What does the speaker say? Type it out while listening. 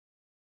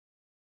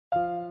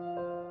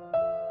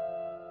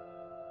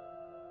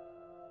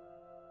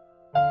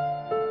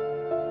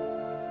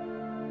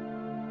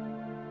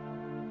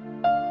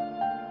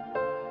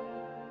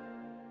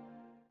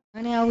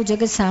અને આવું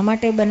જગત શા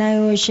માટે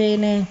બનાવ્યું હશે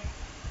ને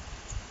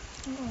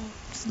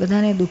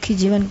બધાને દુઃખી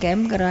જીવન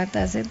કેમ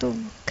કરાતા હશે? તો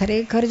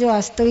ખરેખર જો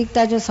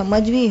વાસ્તવિકતા જો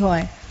સમજવી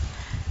હોય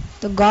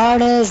તો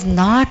God has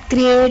not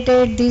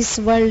created this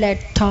world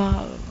at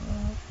all.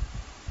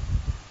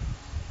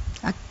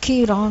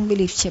 આખી રોંગ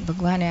બિલીફ છે.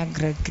 ભગવાને આ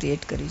ગ્રહ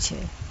ક્રિએટ કર્યું છે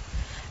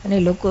અને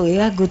લોકો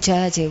એવા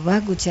ગુચાયા છે,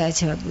 એવા ગુચાયા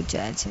છે, એવા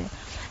ગુચાયા છે.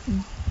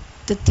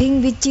 The thing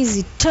which is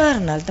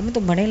eternal, તમે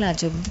તો ભણેલા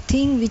છો, the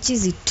thing which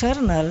is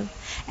eternal,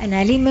 N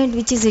element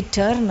which is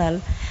eternal,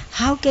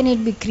 how can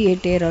it be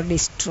created or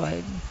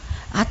ડિસ્ટ્રોયડ?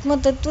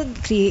 આત્મતત્વ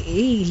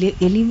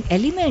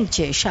element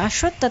છે,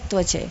 શાશ્વત તત્વ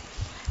છે,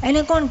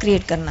 એને કોણ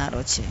ક્રિએટ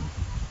કરનારો છે?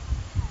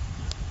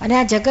 અને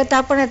આ જગત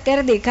આપણને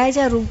અત્યારે દેખાય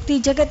છે, આ રૂપથી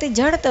જગત એ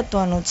જળ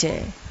તત્વનું છે.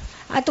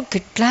 આ તો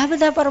કેટલા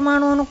બધા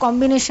પરમાણુઓનું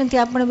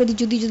કોમ્બિનેશનથી આપણે બધી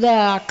જુદી જુદા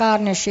આકાર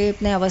ને શેપ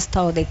ને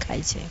અવસ્થાઓ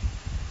દેખાય છે.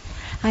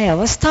 આ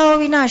અવસ્થાઓ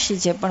વિનાશી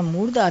છે, પણ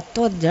મૂળ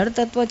તત્વ જળ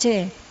તત્વ છે,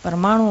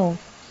 પરમાણુઓ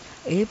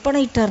એ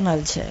પણ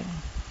ઇટર્નલ છે.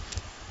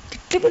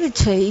 કેટલી બધી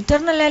છે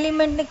ઇટર્નલ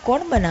એલિમેન્ટને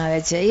કોણ બનાવે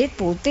છે? એ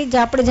પોતે જ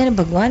આપણે જેને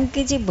ભગવાન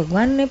કહીએ છીએ,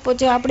 ભગવાનને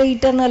પોતે આપણે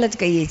ઇટર્નલ જ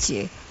કહીએ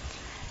છીએ.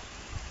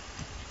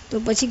 તો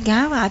પછી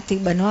ક્યાં વાત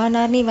થઈ?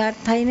 બનવાનારની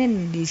વાત થાય ને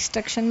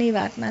ડિસ્ટ્રક્શનની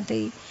વાત ના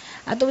થઈ.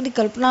 આ તો બધી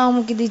કલ્પનાઓ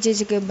મૂકી દીધી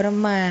છે કે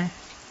બ્રહ્માએ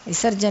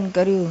વિસર્જન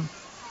કર્યું,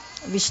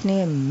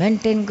 વિષ્ણુએ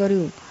મેન્ટેન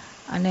કર્યું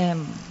અને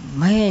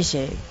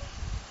મહેશે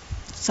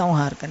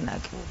સંહાર કરી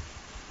નાખ્યો.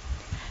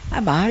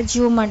 આ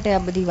બાળજીઓ માટે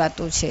આ બધી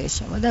વાતો છે.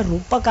 બધા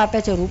રૂપક આપે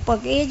છે.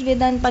 રૂપક એ જ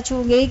વેદાંત પાછું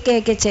એ કહે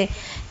કે છે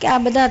કે આ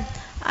બધા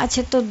આ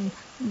છે તો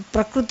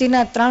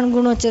પ્રકૃતિના 3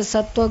 ગુણો છે,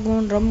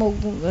 સત્વગુણ,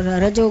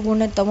 રજોગુણ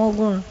ને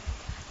તમોગુણ.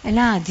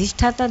 એના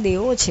અધિષ્ઠાતા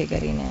દેવો છે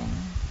કરીને.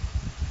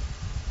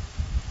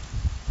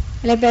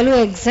 એટલે પેલું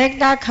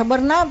એક્ઝેક્ટ આ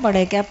ખબર ના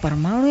પડે કે આ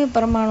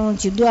પરમાણુ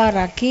જુદા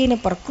રાખીને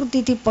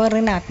પ્રકૃતિથી પર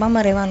એને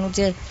આત્મામાં રહેવાનું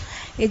છે.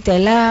 એ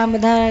પહેલાં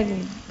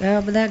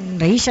બધા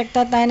રહી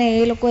શકતા હતા અને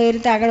એ લોકો એ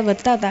રીતે આગળ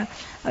વધતા હતા.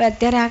 હવે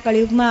અત્યારે આ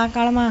કળિયુગમાં, આ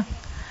કાળમાં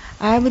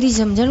આ બધી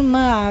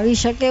સમજણમાં આવી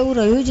શકે એવું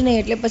રહ્યું જ નહીં.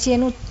 એટલે પછી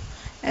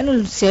એનું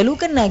સહેલું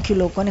કરી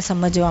નાખ્યું લોકોને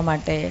સમજવા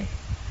માટે.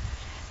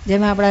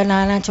 જેમાં આપણા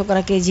નાના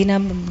છોકરા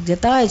કેજીના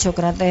જતા હોય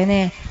છોકરા, તો એને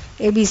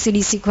ABCD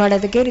શીખવાડે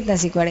તો કેવી રીતના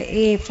શીખવાડે?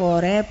 A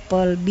four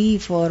Apple, B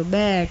four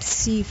Bet,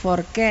 C four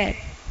cat.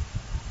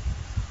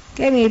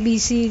 કેમ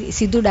ABC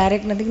સીધું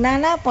ડાયરેક્ટ નથી?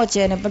 ના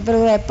પહોંચે ને. પણ પેલો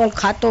એપલ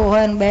ખાતો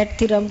હોય ને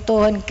બેટથી રમતો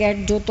હોય ને કેટ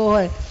જોતો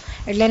હોય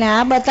એટલે એને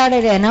આ બતાડે,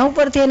 એના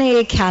ઉપરથી એને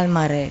એ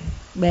ખ્યાલમાં રહે,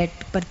 બેટ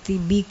પરથી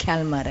B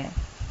ખ્યાલમાં રહે.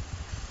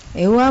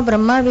 એવું આ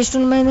બ્રહ્મા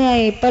વિષ્ણુને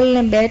એપલ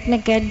ને બેટ ને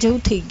કેટ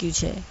જેવું થઈ ગયું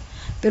છે.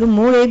 પેલું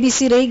મૂળ ABC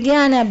રહી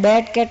ગયા અને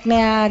બેટ કેટ ને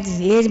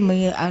એ જ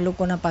આ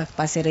લોકોના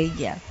પાસે રહી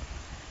ગયા.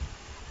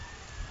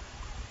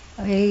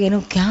 હવે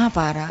એનું ક્યાં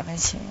પાર આવે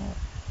છે?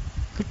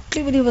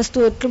 કેટલી બધી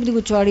વસ્તુઓ એટલી બધી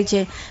ગૂંચવાડી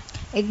છે.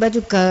 એક બાજુ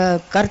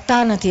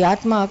કરતા નથી,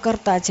 આત્મા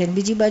અકર્તા છે,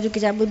 બીજી બાજુ કે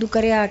આ બધું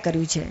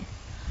કર્યું છે.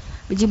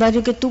 બીજી બાજુ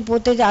કે તું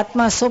પોતે જ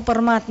આત્મા સો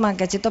પરમાત્મા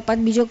કે છે. તો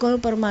પાછું બીજો કયો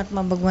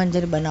પરમાત્મા? ભગવાન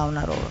જ્યારે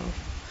બનાવનારો.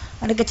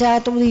 અને કે છે આ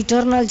તો બધું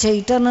ઇટર્નલ છે.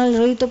 ઇટર્નલ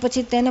રહ્યું તો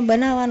પછી તેને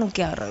બનાવવાનું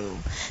ક્યાં રહ્યું?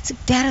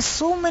 ત્યારે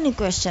સો મેની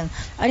ક્વેશ્ચન.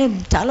 અને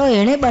ચાલો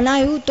એણે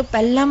બનાવ્યું તો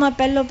પહેલામાં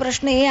પહેલો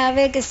પ્રશ્ન એ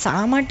આવે કે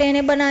શા માટે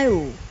એને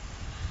બનાવ્યું?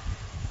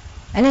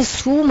 એને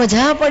શું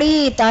મજા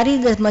પડી? તારી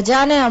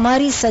મજા ને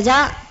અમારી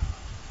સજા.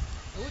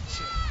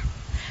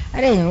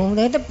 અરે હું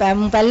નહીં તો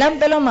પહેલામાં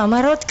પહેલો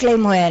અમારો જ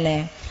ક્લેમ હોય એને.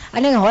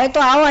 અને હોય તો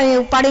આવો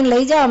ઉપાડીને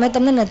લઈ જાઓ, અમે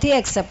તમને નથી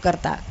એક્સેપ્ટ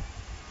કરતા.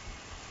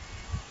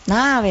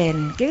 ના આવે.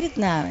 કેવી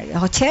રીતના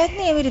આવે? છે જ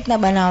નહીં એવી રીતના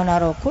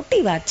બનાવનારો.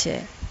 ખોટી વાત છે.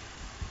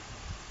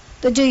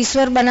 તો જો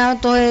ઈશ્વર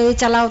બનાવતો હોય, એ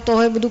ચલાવતો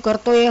હોય, બધું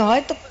કરતો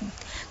હોય તો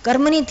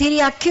કર્મની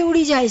થિયરી આખી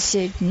ઉડી જાય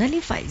છે,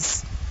 નલિફાઈઝ.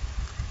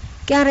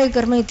 ક્યાં રહી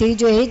કર્મની થિયરી?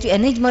 જો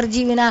એની જ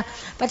મરજી વિના,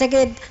 પછી કે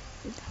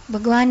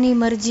ભગવાનની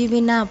મરજી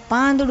વિના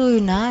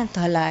પાંદડું ના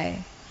હલાય.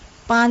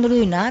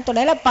 પાંદડું ના તો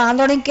એટલે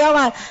પાંદડી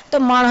કેવા તો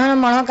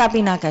મણો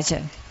કાપી નાખે છે.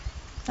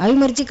 આવી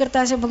મરજી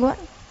કરતા હશે ભગવાન?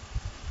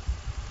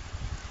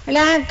 એટલે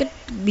આ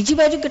બીજી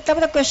બાજુ કેટલા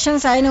બધા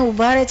ક્વેશ્ચન્સ આવીને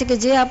ઉભા રહે છે કે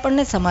જે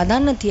આપણને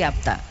સમાધાન નથી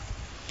આપતા.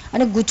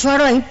 અને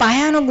ગૂંચવાડો અહીં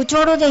પાયાનો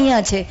ગૂંચવાડો જ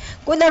અહીંયા છે.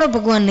 કોઈ દાડો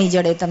ભગવાન નહીં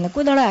જડે તમને,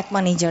 કોઈ દાડો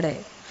આત્મા નહીં જડે,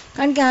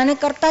 કારણ કે આને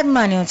કરતા જ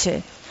માન્યો છે.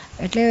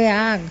 એટલે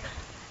આ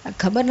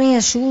ખબર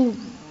નહીં શું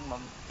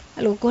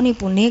લોકોની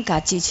પુણ્ય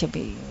કાચી છે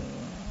ભાઈ.